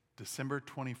December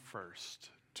 21st,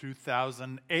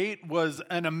 2008 was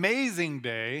an amazing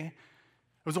day.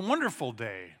 It was a wonderful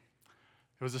day.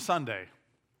 It was a Sunday.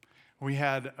 We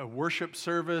had a worship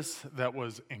service that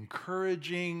was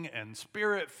encouraging and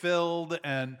spirit-filled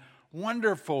and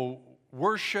wonderful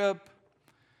worship.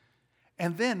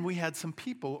 And then we had some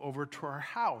people over to our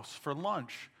house for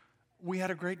lunch. We had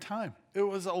a great time. It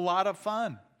was a lot of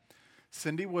fun.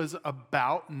 Cindy was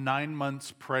about 9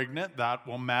 months pregnant. That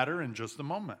will matter in just a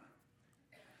moment.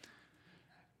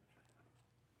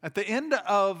 At the end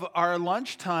of our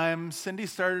lunchtime, Cindy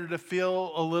started to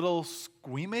feel a little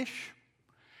squeamish.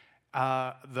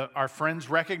 Our friends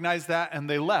recognized that and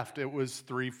they left. It was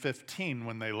 3:15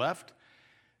 when they left.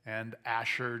 And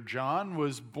Asher John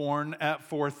was born at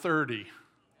 4:30.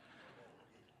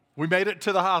 We made it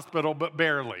to the hospital, but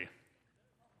barely.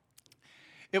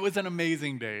 It was an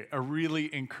amazing day, a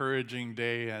really encouraging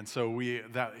day. And so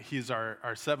he's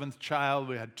our seventh child.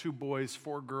 We had 2 boys,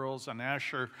 4 girls, and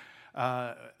Asher.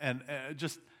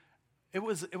 It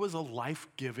was a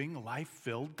life-giving,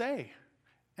 life-filled day.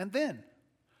 And then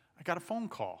I got a phone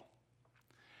call.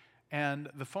 And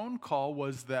the phone call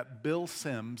was that Bill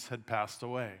Sims had passed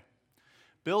away.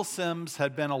 Bill Sims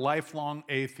had been a lifelong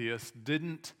atheist,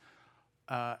 didn't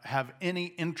have any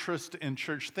interest in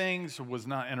church things, was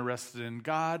not interested in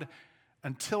God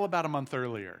until about a month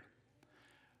earlier.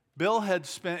 Bill had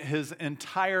spent his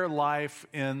entire life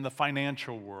in the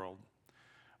financial world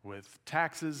with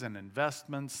taxes and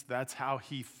investments. That's how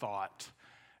he thought.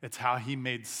 It's how he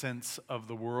made sense of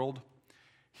the world.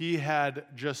 He had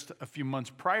just a few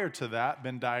months prior to that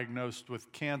been diagnosed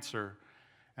with cancer.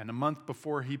 And a month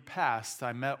before he passed,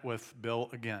 I met with Bill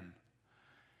again.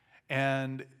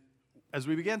 And as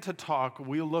we began to talk,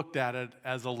 we looked at it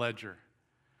as a ledger.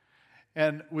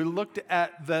 And we looked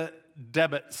at the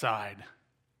debit side.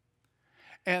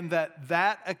 And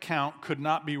that account could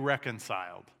not be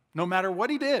reconciled. No matter what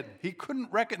he did, he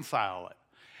couldn't reconcile it.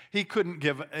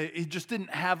 He just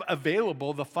didn't have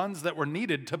available the funds that were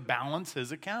needed to balance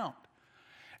his account.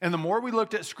 And the more we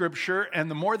looked at Scripture and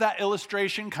the more that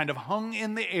illustration kind of hung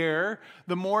in the air,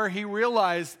 the more he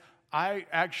realized, I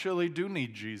actually do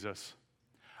need Jesus.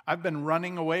 I've been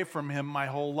running away from him my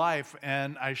whole life,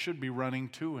 and I should be running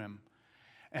to him.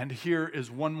 And here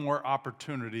is one more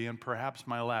opportunity, and perhaps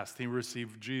my last. He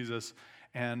received Jesus,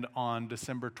 and on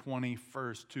December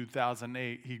 21st,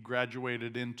 2008, he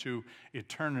graduated into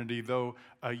eternity. Though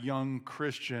a young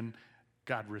Christian,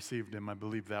 God received him. I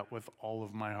believe that with all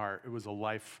of my heart. It was a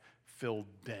life-filled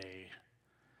day.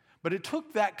 But it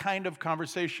took that kind of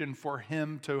conversation for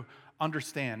him to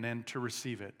understand and to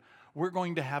receive it. We're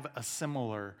going to have a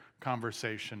similar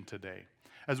conversation today.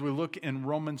 As we look in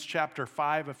Romans chapter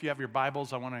 5, if you have your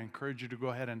Bibles, I want to encourage you to go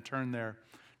ahead and turn there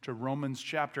to Romans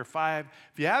chapter 5.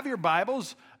 If you have your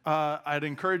Bibles, I'd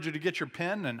encourage you to get your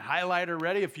pen and highlighter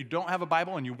ready. If you don't have a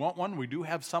Bible and you want one, we do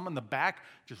have some in the back,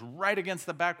 just right against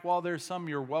the back wall. There's some.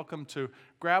 You're welcome to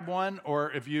grab one,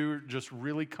 or if you're just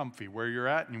really comfy where you're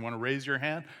at and you want to raise your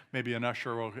hand, maybe an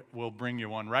usher will bring you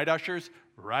one. Right, ushers?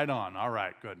 Right on. All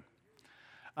right, good.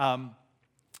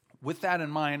 With that in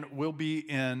mind, we'll be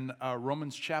in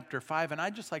Romans chapter 5, and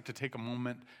I'd just like to take a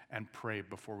moment and pray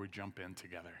before we jump in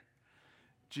together.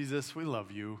 Jesus, we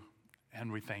love you, and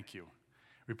we thank you.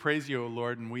 We praise you, O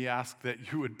Lord, and we ask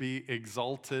that you would be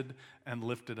exalted and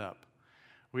lifted up.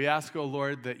 We ask, O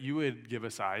Lord, that you would give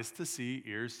us eyes to see,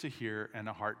 ears to hear, and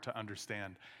a heart to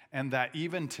understand, and that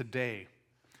even today,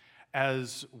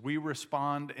 as we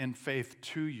respond in faith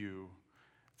to you,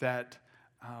 that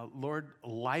Lord,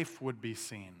 life would be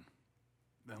seen,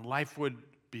 and life would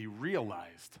be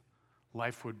realized,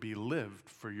 life would be lived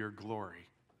for your glory.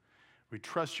 We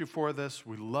trust you for this.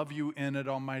 We love you in it,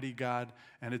 Almighty God,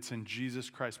 and it's in Jesus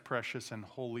Christ's precious and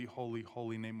holy, holy,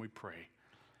 holy name we pray.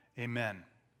 Amen.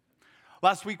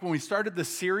 Last week when we started the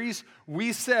series,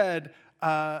 we said,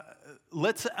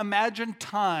 let's imagine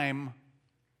time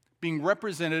being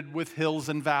represented with hills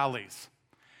and valleys.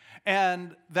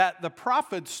 And that the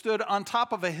prophets stood on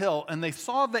top of a hill and they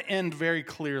saw the end very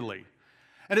clearly.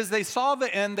 And as they saw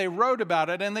the end, they wrote about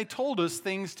it and they told us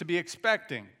things to be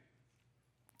expecting.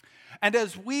 And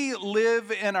as we live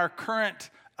in our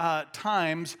current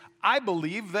times, I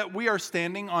believe that we are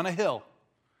standing on a hill.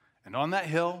 And on that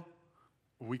hill,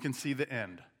 we can see the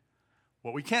end.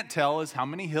 What we can't tell is how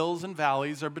many hills and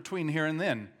valleys are between here and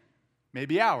then.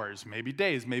 Maybe hours, maybe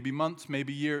days, maybe months,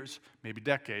 maybe years, maybe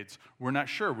decades. We're not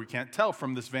sure. We can't tell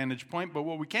from this vantage point, but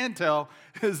what we can tell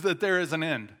is that there is an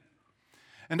end.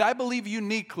 And I believe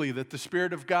uniquely that the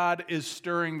Spirit of God is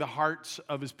stirring the hearts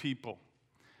of his people.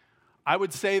 I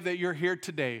would say that you're here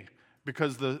today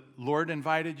because the Lord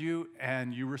invited you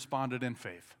and you responded in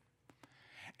faith.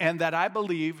 and that I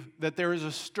believe that there is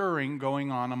a stirring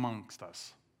going on amongst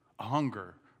us, a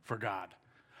hunger for God.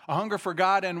 A hunger for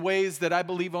God in ways that I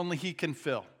believe only He can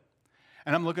fill.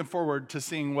 And I'm looking forward to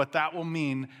seeing what that will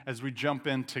mean as we jump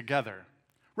in together,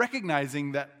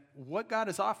 recognizing that what God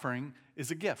is offering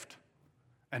is a gift.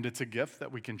 And it's a gift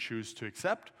that we can choose to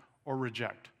accept or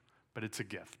reject, but it's a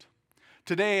gift.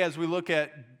 Today, as we look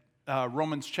at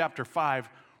Romans chapter 5,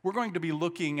 we're going to be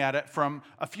looking at it from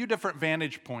a few different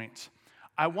vantage points.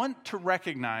 I want to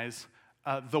recognize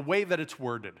the way that it's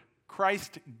worded.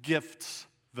 Christ gifts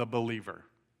the believer.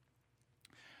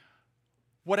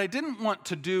 What I didn't want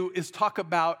to do is talk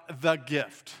about the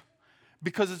gift,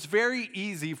 because it's very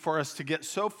easy for us to get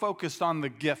so focused on the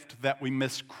gift that we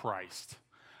miss Christ.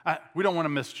 We don't want to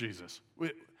miss Jesus.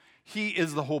 He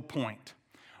is the whole point.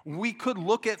 We could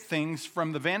look at things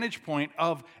from the vantage point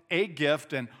of a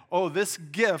gift and, oh, this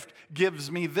gift gives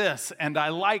me this, and I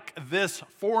like this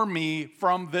for me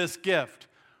from this gift.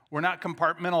 We're not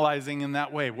compartmentalizing in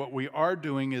that way. What we are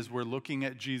doing is we're looking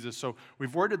at Jesus. So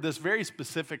we've worded this very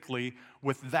specifically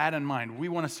with that in mind. We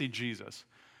want to see Jesus.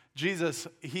 Jesus,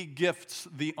 He gifts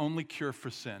the only cure for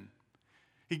sin.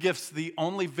 He gifts the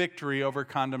only victory over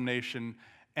condemnation,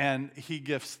 and He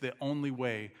gifts the only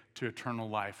way to eternal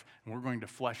life. And we're going to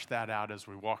flesh that out as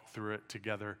we walk through it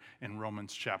together in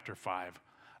Romans chapter 5.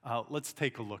 Let's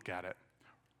take a look at it.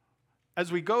 As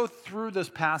we go through this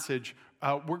passage,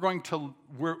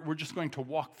 we're just going to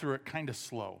walk through it kind of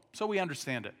slow so we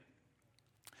understand it.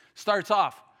 Starts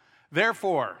off,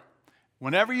 therefore,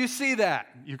 whenever you see that,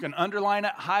 you can underline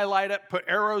it, highlight it, put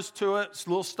arrows to it,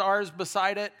 little stars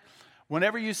beside it.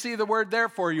 Whenever you see the word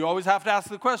therefore, you always have to ask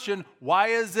the question, why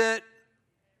is it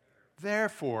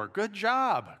therefore? Good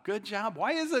job. Good job.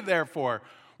 Why is it therefore?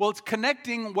 Well, it's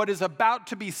connecting what is about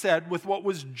to be said with what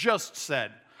was just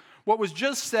said. What was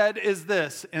just said is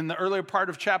this, in the earlier part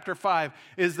of chapter 5,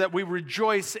 is that we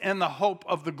rejoice in the hope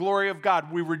of the glory of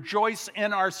God. We rejoice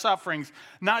in our sufferings.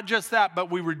 Not just that,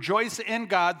 but we rejoice in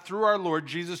God through our Lord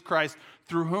Jesus Christ,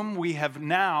 through whom we have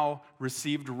now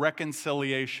received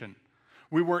reconciliation.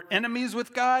 We were enemies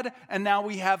with God, and now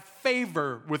we have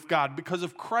favor with God because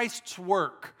of Christ's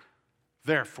work.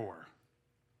 Therefore,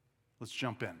 let's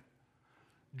jump in.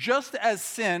 Just as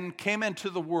sin came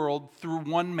into the world through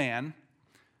one man,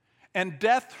 and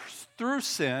death through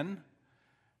sin,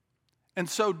 and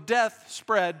so death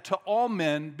spread to all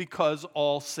men because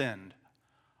all sinned.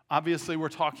 Obviously, we're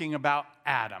talking about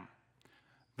Adam.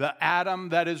 The Adam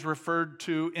that is referred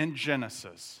to in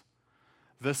Genesis.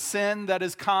 The sin that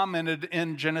is commented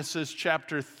in Genesis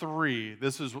chapter 3.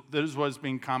 This is what is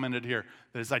being commented here,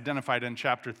 that is identified in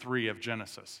chapter 3 of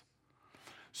Genesis.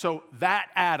 So that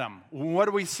Adam, what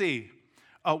do we see?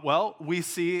 Well, we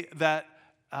see that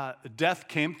death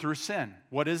came through sin.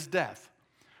 What is death?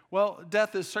 Well,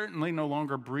 death is certainly no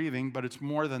longer breathing, but it's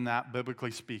more than that,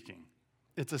 biblically speaking.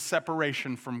 It's a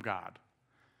separation from God.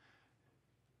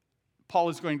 Paul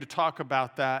is going to talk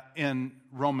about that in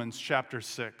Romans chapter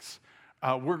 6.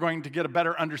 We're going to get a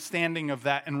better understanding of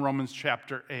that in Romans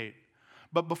chapter 8.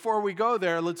 But before we go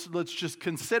there, let's just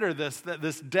consider that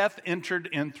this death entered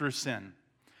in through sin.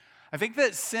 I think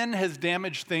that sin has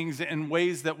damaged things in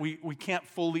ways that we can't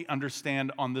fully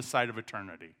understand on this side of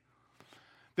eternity.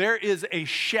 There is a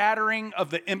shattering of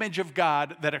the image of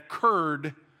God that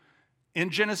occurred in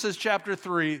Genesis chapter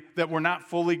 3 that we're not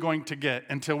fully going to get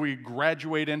until we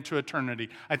graduate into eternity.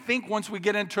 I think once we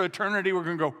get into eternity, we're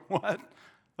going to go, what?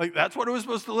 Like, that's what it was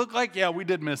supposed to look like? Yeah, we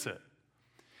did miss it.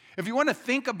 If you want to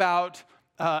think about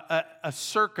a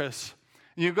circus,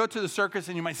 you go to the circus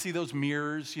and you might see those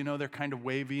mirrors, they're kind of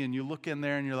wavy, and you look in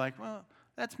there and you're like, well,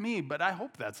 that's me, but I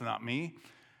hope that's not me.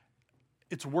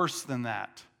 It's worse than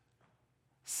that.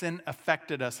 Sin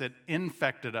affected us, it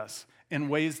infected us in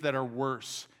ways that are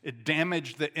worse. It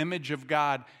damaged the image of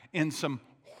God in some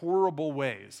horrible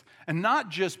ways. And not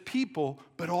just people,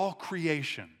 but all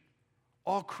creation.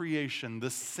 All creation,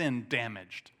 this sin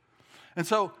damaged. And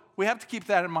so we have to keep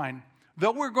that in mind.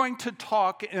 Though we're going to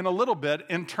talk in a little bit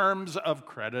in terms of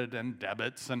credit and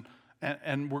debits,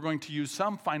 and we're going to use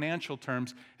some financial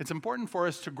terms, it's important for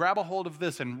us to grab a hold of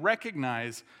this and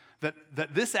recognize that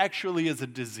this actually is a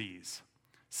disease.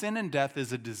 Sin and death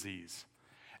is a disease.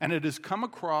 And it has come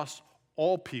across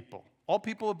all people. All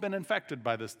people have been infected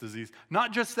by this disease.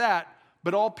 Not just that,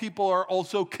 but all people are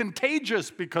also contagious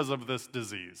because of this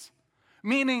disease.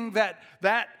 Meaning that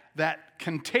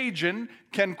contagion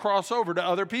can cross over to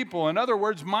other people. In other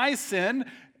words, my sin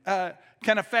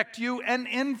can affect you and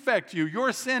infect you.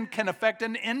 Your sin can affect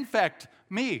and infect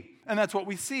me. And that's what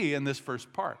we see in this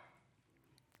first part.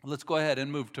 Let's go ahead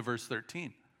and move to verse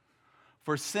 13.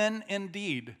 For sin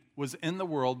indeed was in the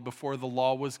world before the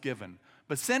law was given,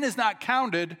 But sin is not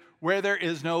counted where there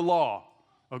is no law.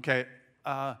 Okay,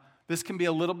 this can be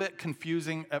a little bit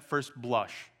confusing at first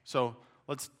blush. So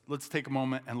let's take a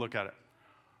moment and look at it.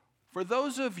 For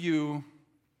those of you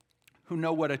who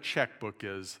know what a checkbook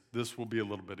is, this will be a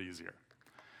little bit easier.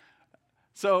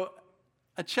 So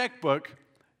a checkbook,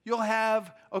 you'll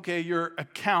have, your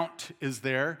account is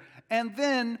there, and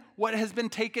then what has been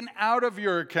taken out of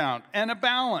your account, and a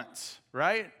balance,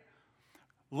 right?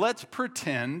 Let's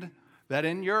pretend that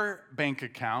in your bank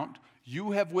account,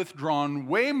 you have withdrawn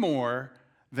way more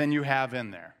than you have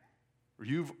in there.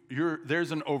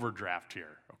 There's an overdraft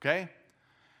here, okay?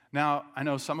 Now, I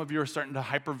know some of you are starting to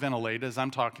hyperventilate as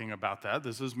I'm talking about that.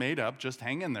 This is made up. Just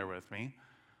hang in there with me.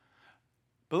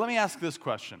 But let me ask this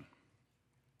question.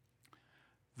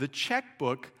 The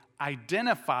checkbook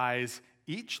identifies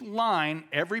each line,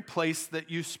 every place that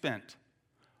you spent.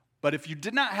 But if you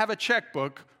did not have a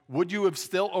checkbook, would you have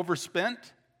still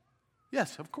overspent?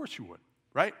 Yes, of course you would,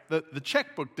 right? The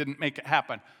checkbook didn't make it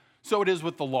happen. So it is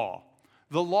with the law.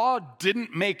 The law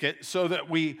didn't make it so that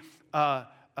we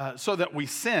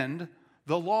sinned.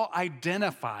 The law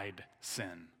identified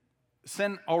sin.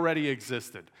 Sin already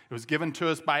existed. It was given to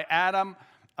us by Adam.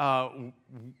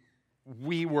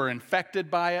 We were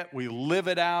infected by it. We live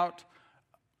it out,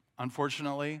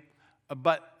 unfortunately.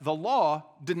 But the law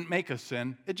didn't make us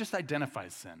sin. It just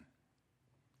identifies sin.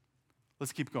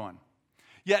 Let's keep going.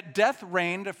 Yet death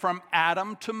reigned from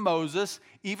Adam to Moses,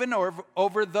 even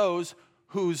over those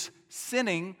whose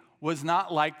sinning was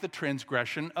not like the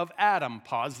transgression of Adam.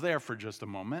 Pause there for just a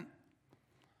moment.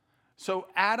 So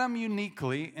Adam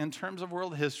uniquely, in terms of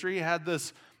world history, had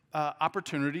this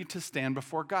opportunity to stand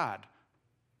before God.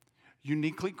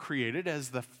 Uniquely created as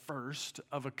the first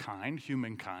of a kind,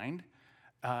 humankind,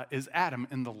 is Adam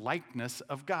in the likeness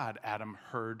of God. Adam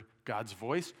heard God's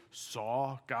voice,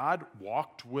 saw God,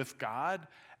 walked with God.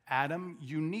 Adam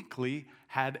uniquely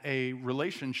had a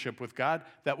relationship with God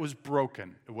that was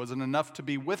broken. It wasn't enough to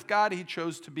be with God. He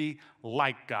chose to be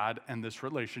like God, and this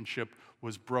relationship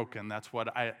was broken. That's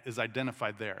what is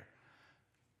identified there.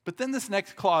 But then this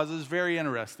next clause is very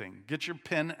interesting. Get your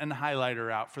pen and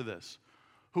highlighter out for this.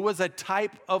 Who was a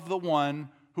type of the one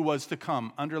who was to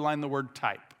come. Underline the word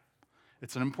type.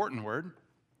 It's an important word.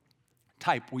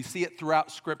 Type. We see it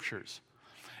throughout scriptures.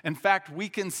 In fact, we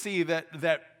can see that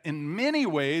in many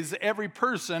ways, every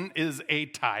person is a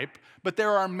type, but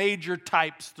there are major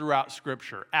types throughout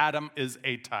Scripture. Adam is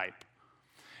a type.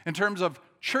 In terms of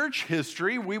church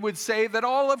history, we would say that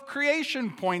all of creation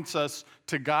points us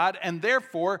to God, and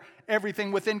therefore,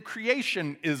 everything within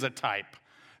creation is a type.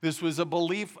 This was a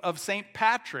belief of St.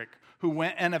 Patrick, who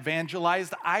went and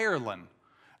evangelized Ireland.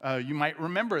 You might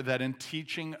remember that in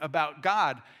teaching about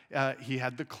God, he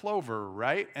had the clover,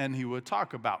 right? And he would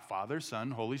talk about Father,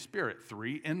 Son, Holy Spirit,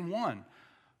 3 in 1.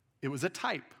 It was a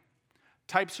type.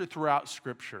 Types are throughout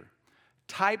Scripture.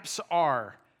 Types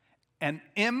are an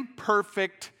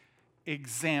imperfect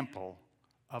example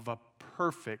of a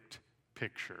perfect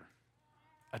picture.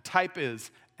 A type is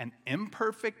an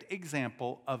imperfect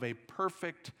example of a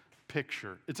perfect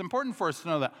picture. It's important for us to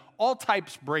know that all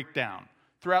types break down.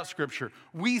 Throughout Scripture,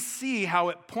 we see how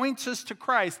it points us to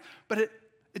Christ, but it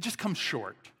just comes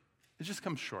short. It just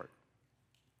comes short.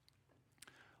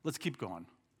 Let's keep going.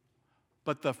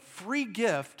 But the free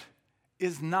gift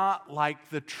is not like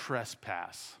the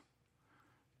trespass.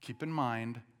 Keep in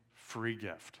mind, free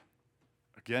gift.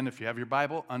 Again, if you have your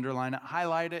Bible, underline it,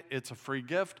 highlight it. It's a free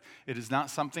gift. It is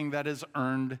not something that is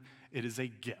earned. It is a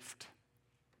gift.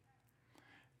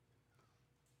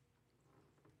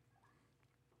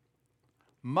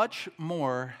 Much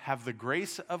more have the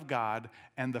grace of God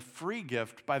and the free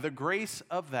gift by the grace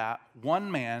of that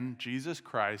one man, Jesus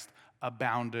Christ,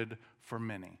 abounded for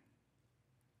many.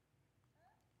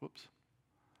 Whoops.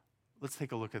 Let's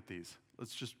take a look at these.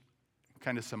 Let's just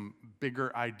kind of some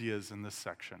bigger ideas in this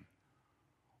section.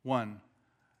 1,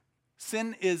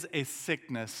 sin is a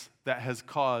sickness that has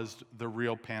caused the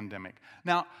real pandemic.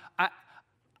 Now,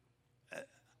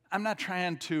 I'm not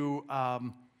trying to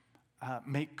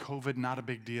make COVID not a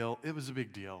big deal. It was a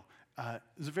big deal. It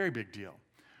was a very big deal.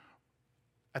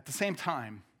 At the same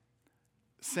time,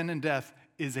 sin and death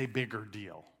is a bigger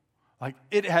deal. Like,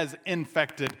 it has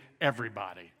infected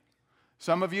everybody.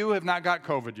 Some of you have not got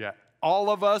COVID yet. All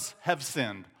of us have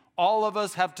sinned. All of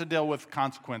us have to deal with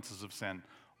consequences of sin.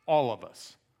 All of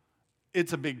us.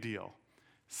 It's a big deal.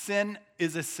 Sin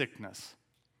is a sickness,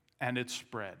 and it's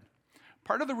spread.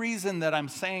 Part of the reason that I'm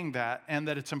saying that and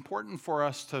that it's important for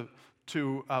us to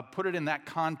put it in that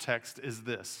context is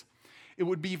this. It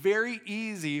would be very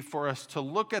easy for us to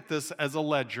look at this as a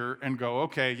ledger and go,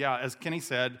 okay, yeah, as Kenny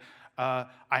said,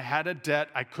 I had a debt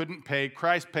I couldn't pay.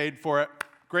 Christ paid for it.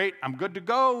 Great, I'm good to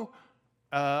go.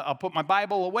 I'll put my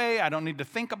Bible away. I don't need to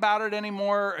think about it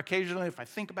anymore. Occasionally, if I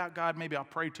think about God, maybe I'll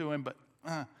pray to him, but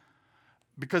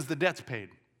because the debt's paid,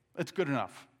 it's good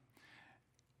enough.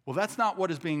 Well, that's not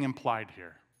what is being implied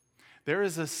here. There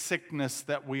is a sickness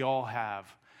that we all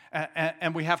have,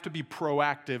 and we have to be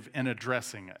proactive in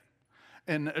addressing it.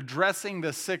 In addressing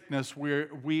the sickness,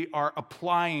 we are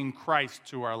applying Christ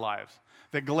to our lives.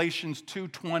 That Galatians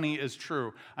 2:20 is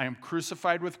true. I am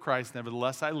crucified with Christ,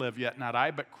 nevertheless I live, yet not I,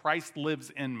 but Christ lives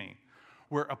in me.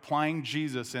 We're applying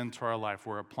Jesus into our life.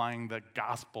 We're applying the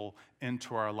gospel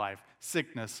into our life.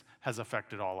 Sickness has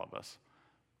affected all of us.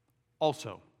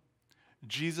 Also,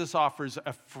 Jesus offers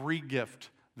a free gift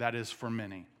that is for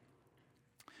many.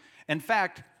 In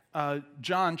fact,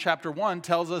 John chapter 1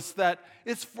 tells us that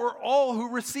it's for all who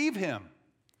receive him.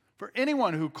 For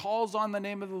anyone who calls on the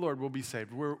name of the Lord will be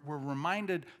saved. We're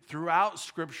reminded throughout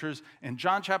scriptures in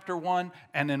John chapter 1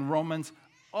 and in Romans,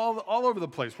 all over the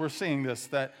place, we're seeing this,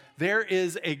 that there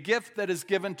is a gift that is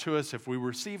given to us if we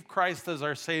receive Christ as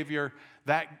our Savior.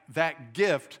 That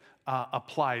gift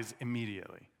applies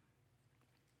immediately.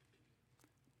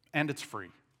 And it's free.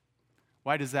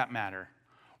 Why does that matter?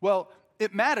 Well,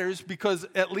 it matters because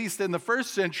at least in the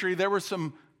first century, there were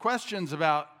some questions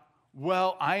about,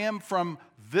 well, I am from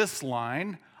this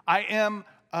line. I am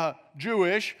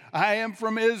Jewish. I am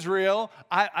from Israel.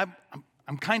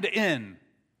 I'm kind of in.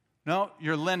 No,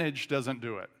 your lineage doesn't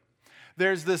do it.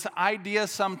 There's this idea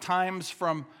sometimes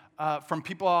from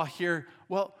people I'll hear,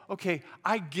 well, okay,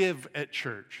 I give at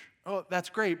church. Oh, that's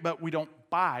great, but we don't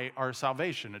buy our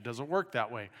salvation. It doesn't work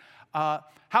that way.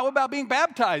 How about being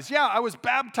baptized? Yeah, I was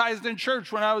baptized in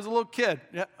church when I was a little kid.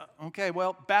 Yeah, okay,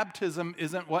 well, baptism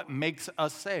isn't what makes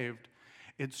us saved.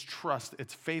 It's trust,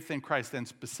 it's faith in Christ, and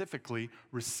specifically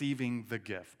receiving the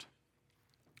gift.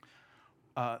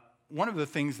 One of the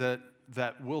things that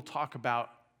we'll talk about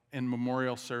in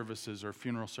memorial services or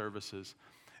funeral services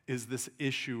is this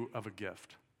issue of a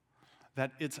gift.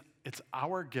 That it's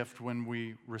our gift when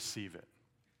we receive it.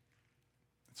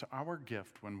 It's our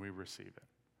gift when we receive it.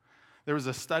 There was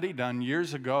a study done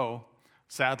years ago,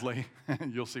 sadly,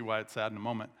 you'll see why it's sad in a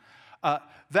moment,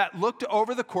 that looked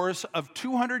over the course of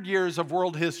 200 years of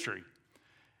world history.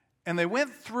 And they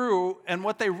went through, and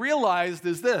what they realized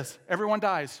is this: everyone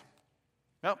dies.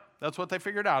 Yep, that's what they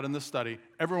figured out in this study.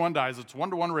 Everyone dies. It's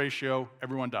 1-to-1 ratio.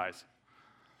 Everyone dies.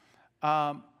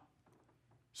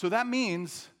 So that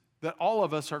means that all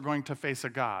of us are going to face a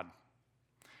God.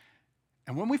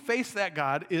 And when we face that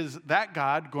God, is that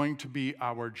God going to be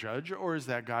our judge, or is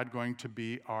that God going to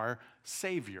be our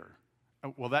Savior?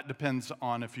 Well, that depends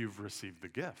on if you've received the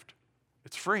gift.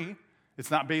 It's free.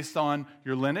 It's not based on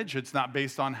your lineage. It's not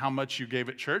based on how much you gave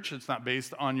at church. It's not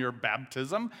based on your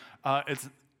baptism. It's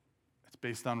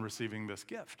based on receiving this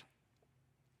gift.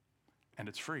 And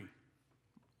it's free.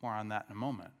 More on that in a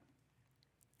moment.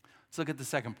 Let's look at the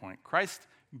second point. Christ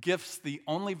gifts the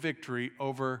only victory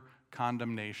over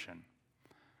condemnation.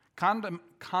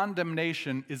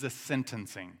 Condemnation is a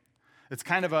sentencing. It's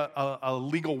kind of a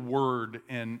legal word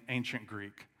in ancient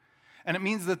Greek. And it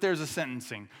means that there's a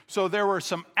sentencing. So there were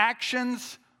some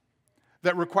actions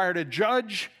that required a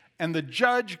judge, and the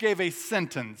judge gave a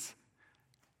sentence.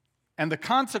 And the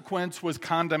consequence was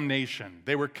condemnation.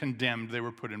 They were condemned. They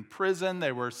were put in prison.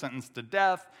 They were sentenced to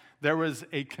death. There was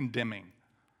a condemning.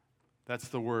 That's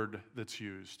the word that's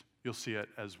used. You'll see it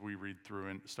as we read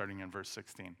through, starting in verse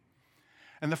 16.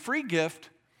 And the free gift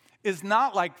is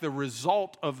not like the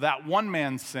result of that one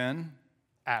man's sin,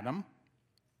 Adam.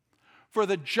 For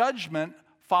the judgment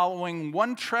following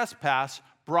one trespass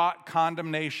brought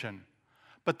condemnation.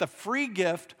 But the free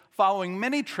gift following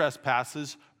many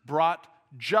trespasses brought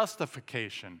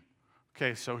justification.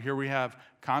 Okay, so here we have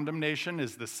condemnation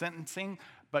is the sentencing,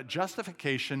 but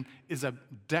justification is a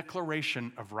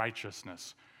declaration of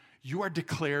righteousness. You are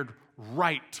declared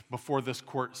right before this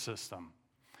court system.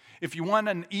 If you want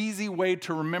an easy way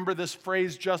to remember this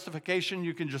phrase, justification,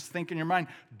 you can just think in your mind,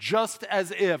 just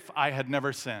as if I had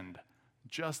never sinned.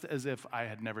 Just as if I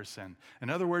had never sinned.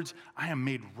 In other words, I am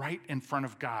made right in front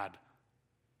of God.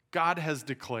 God has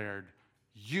declared,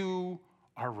 you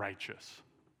are righteous.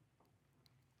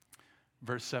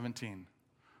 Verse 17.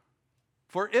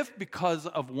 For if because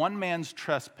of one man's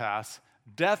trespass,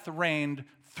 death reigned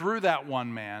through that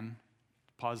one man,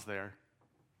 pause there.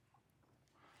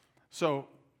 So,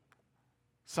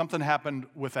 something happened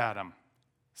with Adam,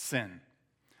 sin.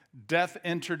 Death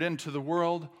entered into the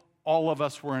world, all of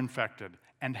us were infected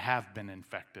and have been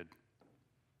infected.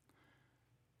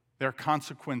 There are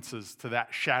consequences to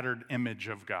that shattered image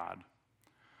of God.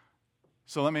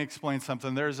 So let me explain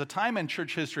something. There's a time in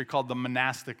church history called the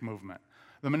monastic movement.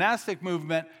 The monastic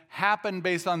movement happened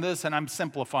based on this, and I'm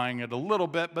simplifying it a little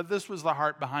bit, but this was the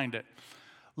heart behind it.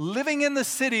 Living in the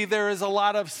city, there is a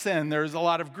lot of sin. There's a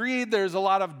lot of greed. There's a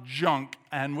lot of junk.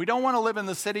 And we don't want to live in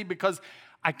the city because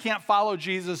I can't follow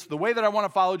Jesus the way that I want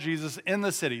to follow Jesus in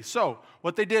the city. So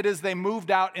what they did is they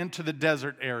moved out into the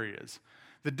desert areas.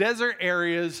 The desert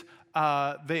areas,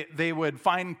 they would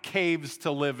find caves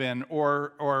to live in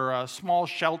or small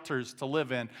shelters to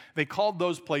live in. They called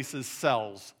those places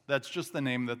cells. That's just the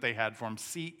name that they had for them,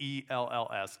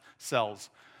 C-E-L-L-S, cells.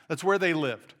 That's where they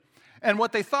lived. And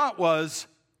what they thought was,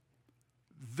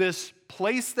 this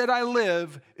place that I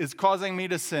live is causing me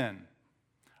to sin.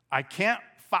 I can't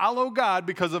follow God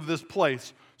because of this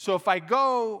place. So if I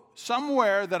go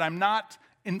somewhere that I'm not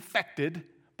infected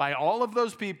by all of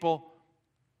those people,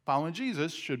 following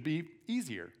Jesus should be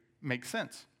easier. Makes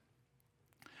sense.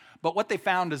 But what they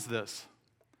found is this,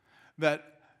 that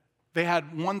they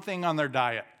had one thing on their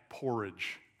diet,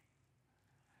 porridge.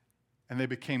 And they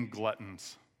became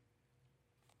gluttons.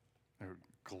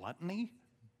 Gluttony?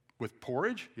 With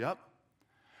porridge? Yep.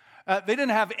 They didn't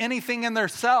have anything in their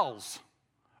cells.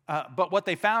 But what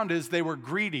they found is they were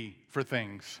greedy for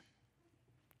things.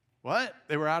 What?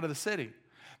 They were out of the city.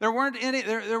 There weren't any,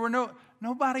 there were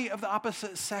nobody of the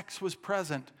opposite sex was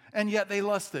present, and yet they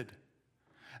lusted.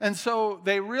 And so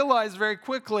they realized very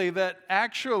quickly that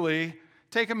actually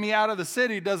taking me out of the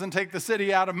city doesn't take the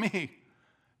city out of me.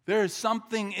 There's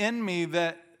something in me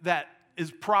that is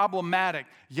problematic.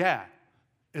 Yeah,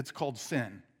 it's called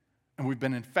sin. And we've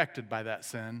been infected by that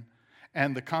sin.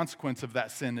 And the consequence of that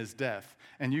sin is death.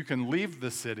 And you can leave the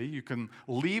city, you can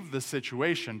leave the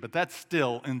situation, but that's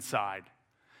still inside.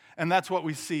 And that's what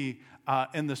we see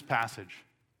in this passage.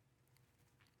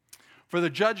 For the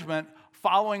judgment,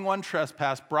 following one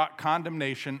trespass brought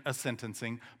condemnation, a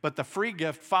sentencing, but the free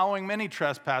gift, following many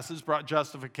trespasses, brought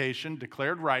justification,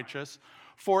 declared righteous.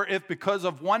 For if because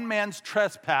of one man's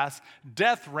trespass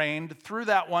death reigned through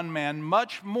that one man,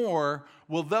 much more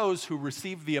will those who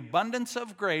receive the abundance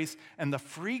of grace and the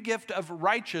free gift of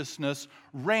righteousness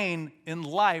reign in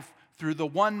life through the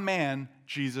one man,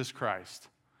 Jesus Christ.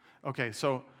 Okay,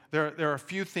 so there are a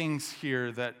few things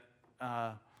here that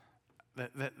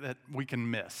we can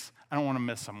miss. I don't want to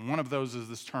miss them. One of those is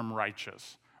this term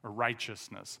righteous. Or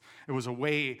righteousness. It was a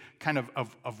way kind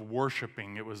of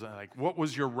worshiping. It was like, what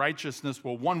was your righteousness?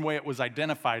 Well, one way it was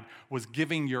identified was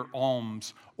giving your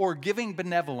alms, or giving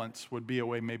benevolence would be a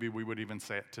way maybe we would even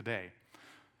say it today.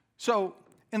 So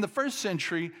in the first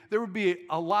century, there would be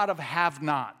a lot of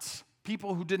have-nots,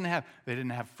 people who didn't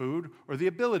have food or the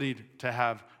ability to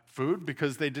have food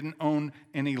because they didn't own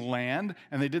any land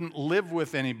and they didn't live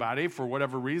with anybody for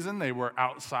whatever reason. They were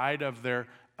outside of their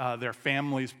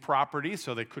family's property,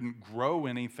 so they couldn't grow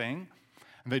anything.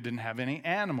 And they didn't have any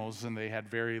animals, and they had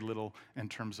very little in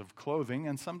terms of clothing,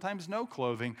 and sometimes no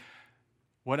clothing.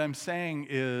 What I'm saying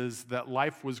is that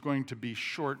life was going to be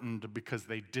shortened because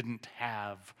they didn't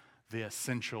have the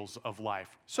essentials of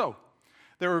life. So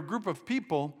there were a group of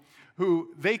people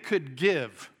who they could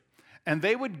give, and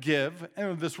they would give,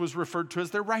 and this was referred to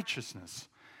as their righteousness.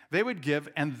 They would give,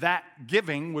 and that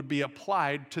giving would be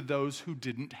applied to those who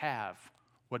didn't have.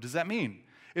 What does that mean?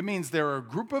 It means there are a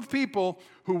group of people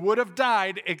who would have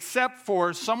died except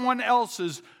for someone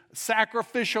else's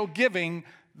sacrificial giving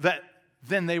that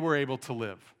then they were able to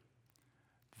live.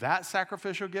 That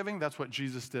sacrificial giving, that's what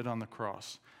Jesus did on the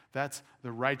cross. That's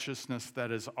the righteousness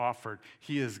that is offered.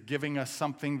 He is giving us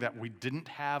something that we didn't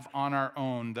have on our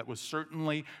own, that was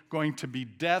certainly going to be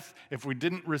death if we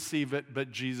didn't receive it,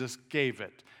 but Jesus gave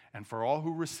it. And for all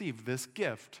who receive this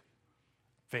gift,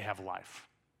 they have life.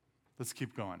 Let's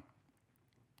keep going.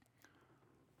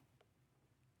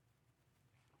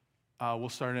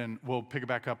 We'll pick it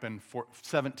back up in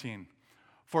 17.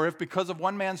 For if because of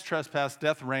one man's trespass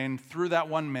death reigned through that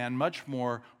one man, much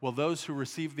more will those who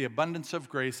receive the abundance of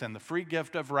grace and the free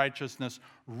gift of righteousness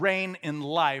reign in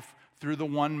life through the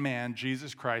one man,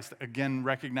 Jesus Christ. Again,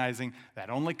 recognizing that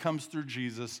only comes through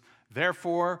Jesus.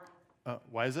 Therefore,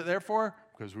 why is it therefore?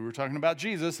 Because we were talking about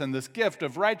Jesus and this gift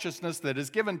of righteousness that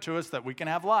is given to us that we can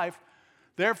have life.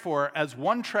 Therefore, as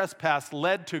one trespass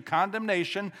led to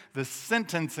condemnation, the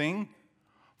sentencing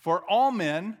for all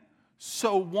men,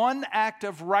 so one act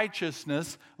of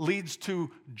righteousness leads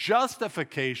to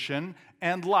justification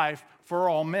and life for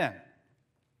all men.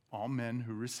 All men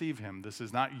who receive him. This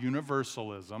is not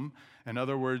universalism. In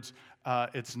other words,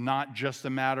 it's not just a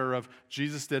matter of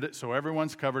Jesus did it, so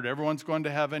everyone's covered, everyone's going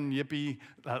to heaven, yippee,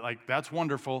 like that's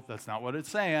wonderful. That's not what it's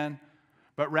saying.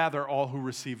 But rather all who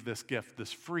receive this gift,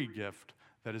 this free gift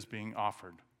that is being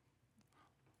offered.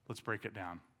 Let's break it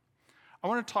down. I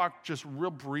want to talk just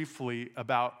real briefly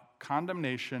about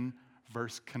condemnation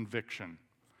versus conviction.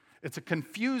 It's a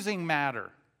confusing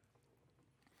matter.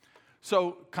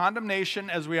 So condemnation,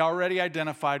 as we already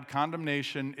identified,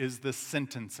 condemnation is the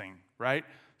sentencing, right?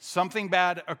 Something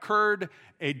bad occurred,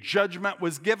 a judgment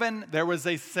was given, there was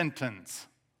a sentence.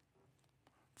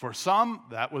 For some,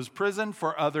 that was prison.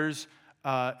 For others,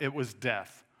 it was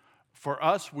death. For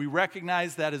us, we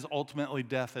recognize that is ultimately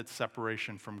death. It's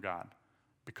separation from God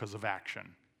because of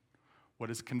action.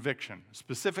 What is conviction?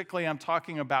 Specifically, I'm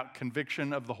talking about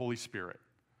conviction of the Holy Spirit.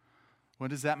 What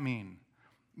does that mean?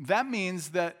 That means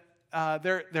that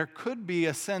there could be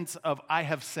a sense of, I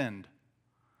have sinned,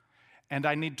 and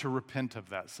I need to repent of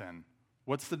that sin.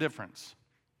 What's the difference?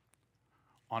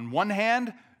 On one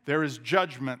hand, there is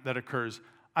judgment that occurs.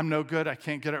 I'm no good. I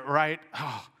can't get it right.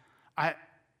 Oh, I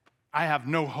have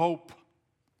no hope.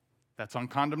 That's on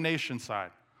condemnation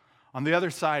side. On the other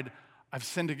side, I've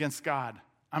sinned against God.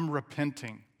 I'm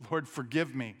repenting. Lord,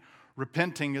 forgive me.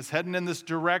 Repenting is heading in this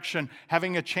direction,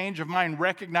 having a change of mind,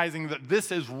 recognizing that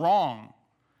this is wrong.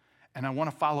 And I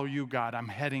want to follow you, God. I'm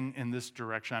heading in this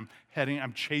direction.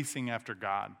 I'm chasing after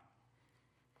God.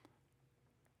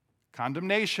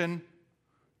 Condemnation,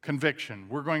 conviction.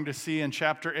 We're going to see in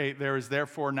chapter 8, there is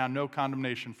therefore now no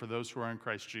condemnation for those who are in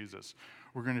Christ Jesus.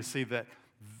 We're going to see that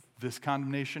this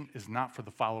condemnation is not for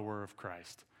the follower of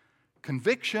Christ.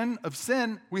 Conviction of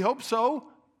sin, we hope so.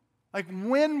 Like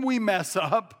when we mess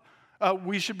up,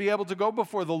 we should be able to go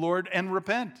before the Lord and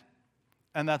repent.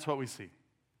 And that's what we see.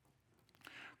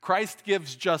 Christ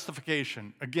gives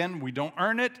justification. Again, we don't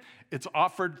earn it. It's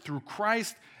offered through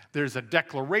Christ. There's a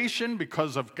declaration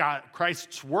because of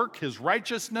Christ's work, his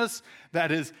righteousness,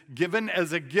 that is given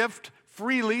as a gift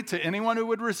freely to anyone who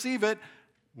would receive it.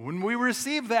 When we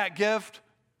receive that gift,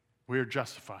 we are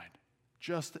justified,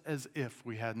 just as if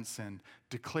we hadn't sinned,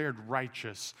 declared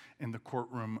righteous in the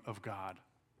courtroom of God.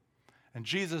 And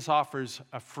Jesus offers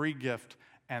a free gift,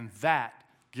 and that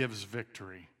gives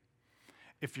victory.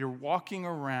 If you're walking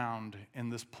around in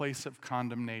this place of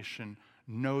condemnation,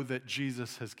 know that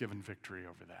Jesus has given victory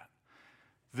over that.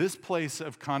 This place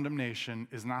of condemnation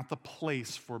is not the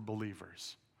place for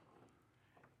believers.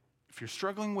 If you're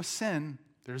struggling with sin,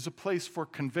 there's a place for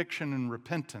conviction and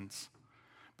repentance.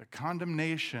 But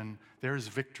condemnation, there's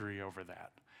victory over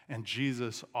that. And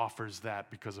Jesus offers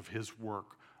that because of his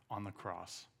work on the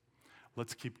cross.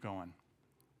 Let's keep going.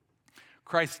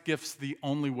 Christ gifts the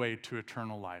only way to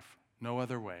eternal life. No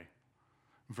other way.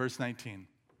 Verse 19.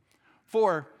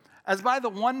 For as by the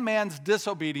one man's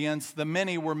disobedience the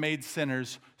many were made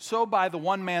sinners, so by the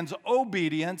one man's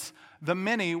obedience the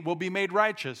many will be made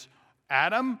righteous.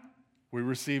 Adam, we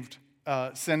received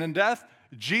sin and death.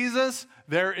 Jesus,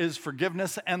 there is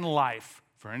forgiveness and life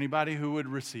for anybody who would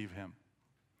receive him.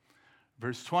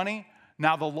 Verse 20.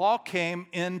 Now the law came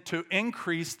in to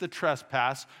increase the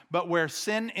trespass, but where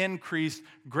sin increased,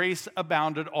 grace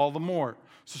abounded all the more.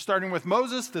 So starting with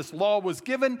Moses, this law was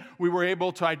given. We were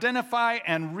able to identify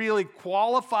and really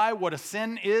qualify what a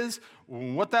sin is,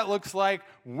 what that looks like,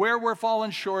 where we're falling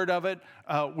short of it.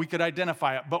 We could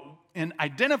identify it. But in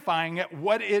identifying it,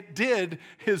 what it did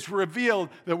is revealed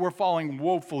that we're falling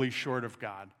woefully short of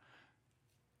God.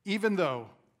 Even though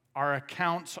our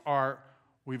accounts are,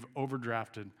 we've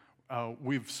overdrafted,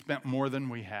 we've spent more than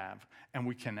we have, and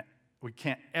we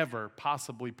can't ever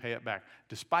possibly pay it back.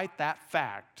 Despite that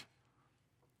fact,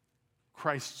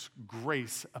 Christ's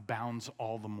grace abounds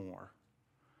all the more.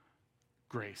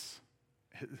 Grace.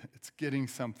 It's getting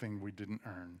something we didn't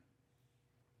earn.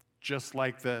 Just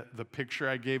like the picture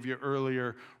I gave you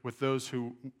earlier with those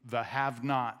the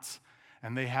have-nots,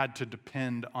 and they had to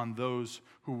depend on those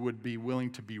who would be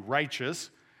willing to be righteous,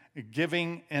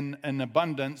 giving in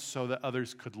abundance so that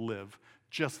others could live.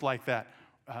 Just like that,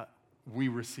 we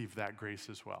receive that grace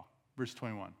as well. Verse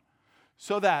 21.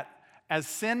 So that as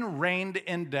sin reigned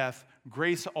in death,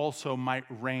 grace also might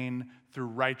reign through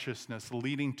righteousness,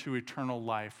 leading to eternal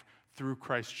life through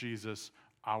Christ Jesus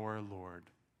our Lord.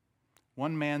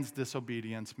 One man's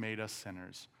disobedience made us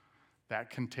sinners. That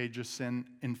contagious sin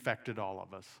infected all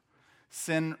of us.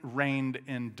 Sin reigned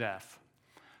in death.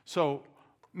 So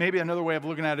maybe another way of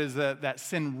looking at it is that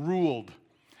sin ruled,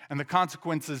 and the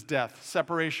consequence is death,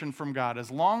 separation from God. As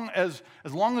long as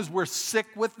we're sick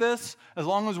with this, as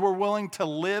long as we're willing to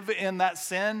live in that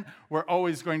sin, we're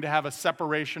always going to have a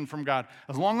separation from God.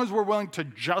 As long as we're willing to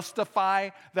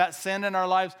justify that sin in our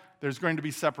lives, there's going to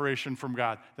be separation from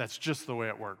God. That's just the way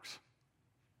it works.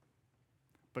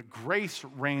 But grace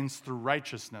reigns through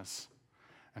righteousness.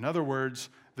 In other words,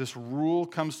 this rule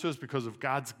comes to us because of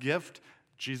God's gift,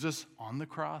 Jesus on the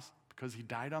cross, because he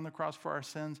died on the cross for our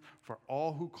sins, for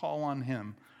all who call on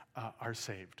him are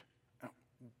saved.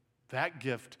 That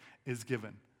gift is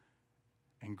given.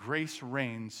 And grace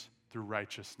reigns through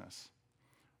righteousness.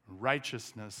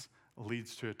 Righteousness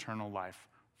leads to eternal life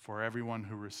for everyone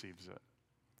who receives it.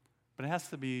 But it has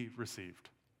to be received.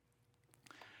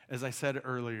 As I said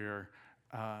earlier,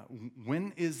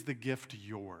 when is the gift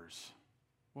yours?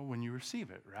 Well, when you receive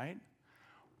it, right?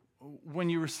 When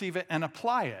you receive it and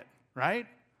apply it, right?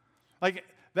 Like,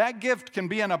 that gift can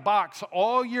be in a box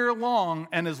all year long,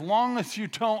 and as long as you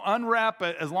don't unwrap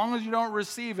it, as long as you don't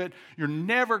receive it, you're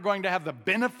never going to have the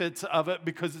benefits of it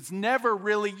because it's never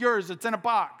really yours. It's in a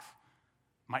box.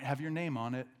 Might have your name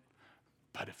on it,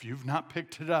 but if you've not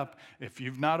picked it up, if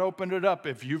you've not opened it up,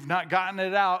 if you've not gotten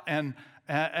it out and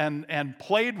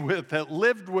played with it,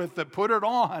 lived with it, put it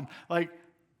on, like,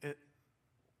 it's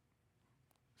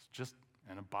just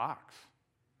in a box.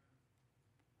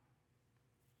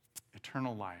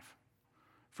 Eternal life.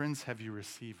 Friends, have you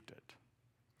received it?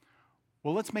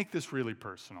 Well, let's make this really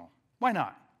personal. Why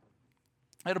not?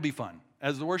 It'll be fun.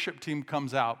 As the worship team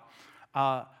comes out,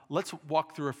 let's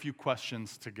walk through a few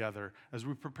questions together as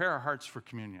we prepare our hearts for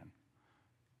communion.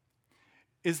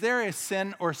 Is there a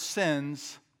sin or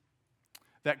sins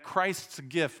that Christ's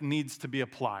gift needs to be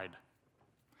applied?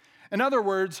 In other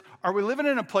words, are we living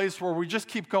in a place where we just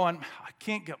keep going, I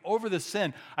can't get over the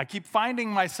sin. I keep finding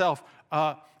myself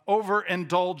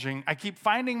overindulging. I keep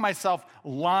finding myself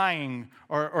lying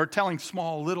or telling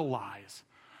small little lies.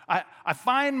 I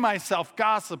find myself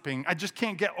gossiping. I just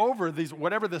can't get over these,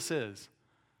 whatever this is.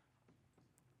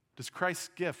 Does Christ's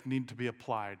gift need to be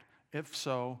applied? If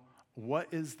so, what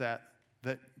is that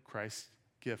Christ's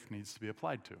gift needs to be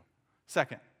applied to?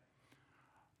 Second,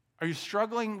 are you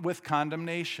struggling with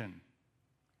condemnation?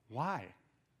 Why?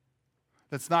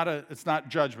 It's not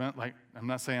judgment. Like, I'm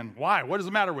not saying, why? What does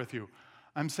the matter with you?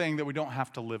 I'm saying that we don't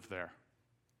have to live there.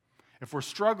 If we're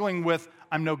struggling with,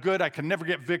 I'm no good, I can never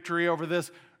get victory over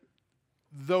this,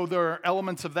 though there are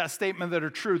elements of that statement that are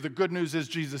true, the good news is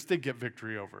Jesus did get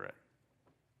victory over it.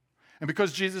 And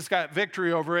because Jesus got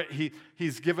victory over it,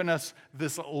 he's given us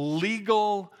this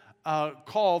legal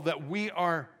call that we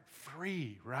are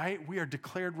free, right? We are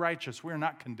declared righteous. We are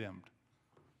not condemned.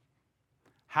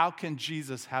 How can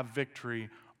Jesus have victory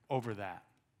over that?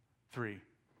 3,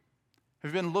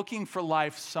 have you been looking for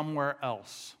life somewhere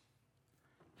else?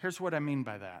 Here's what I mean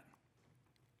by that.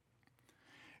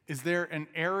 Is there an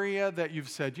area that you've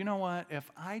said, you know what, if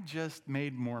I just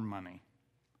made more money,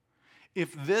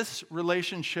 if this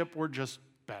relationship were just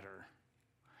better,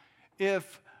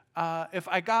 if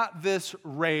I got this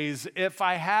raise, if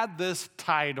I had this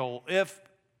title,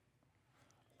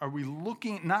 are we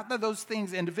looking, not that those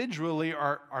things individually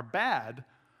are bad,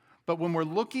 but when we're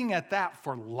looking at that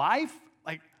for life,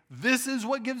 like this is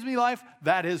what gives me life,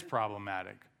 that is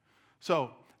problematic.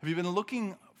 So, have you been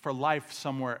looking for life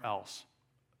somewhere else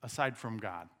aside from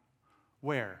God?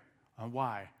 Where and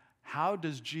why? How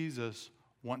does Jesus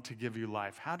want to give you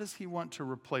life? How does he want to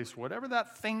replace whatever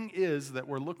that thing is that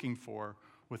we're looking for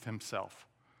with himself?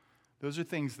 Those are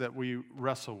things that we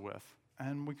wrestle with,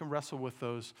 and we can wrestle with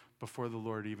those before the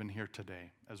Lord even here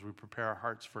today as we prepare our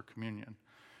hearts for communion.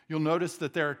 You'll notice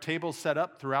that there are tables set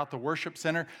up throughout the worship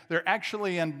center. They're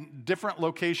actually in different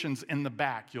locations in the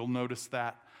back. You'll notice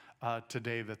that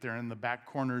today, that they're in the back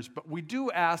corners. But we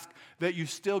do ask that you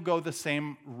still go the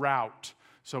same route.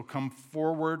 So come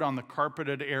forward on the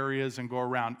carpeted areas and go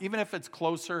around. Even if it's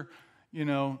closer,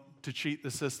 to cheat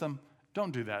the system,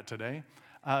 don't do that today.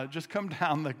 Just come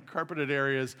down the carpeted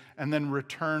areas and then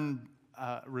return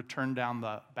down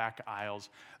the back aisles.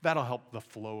 That'll help the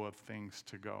flow of things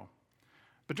to go.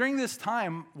 But during this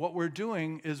time, what we're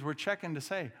doing is we're checking to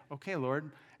say, okay,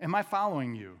 Lord, am I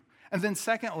following you? And then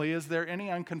secondly, is there any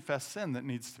unconfessed sin that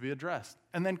needs to be addressed?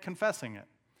 And then confessing it.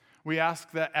 We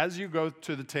ask that as you go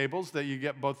to the tables, that you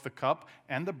get both the cup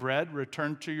and the bread,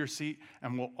 return to your seat,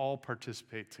 and we'll all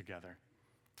participate together.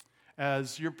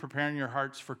 As you're preparing your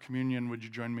hearts for communion, would you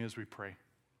join me as we pray?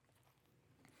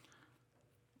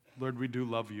 Lord, we do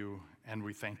love you, and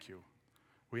we thank you.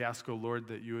 We ask, O Lord,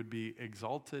 that you would be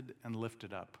exalted and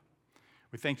lifted up.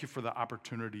 We thank you for the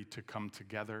opportunity to come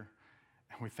together,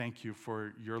 and we thank you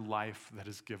for your life that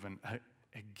is given, a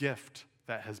gift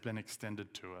that has been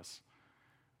extended to us.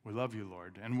 We love you,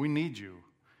 Lord, and we need you.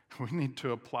 We need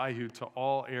to apply you to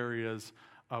all areas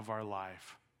of our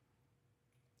life.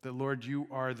 That, Lord, you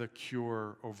are the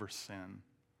cure over sin,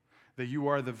 that you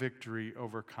are the victory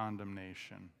over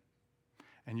condemnation,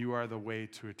 and you are the way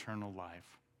to eternal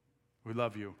life. We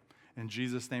love you. In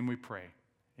Jesus' name we pray.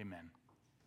 Amen.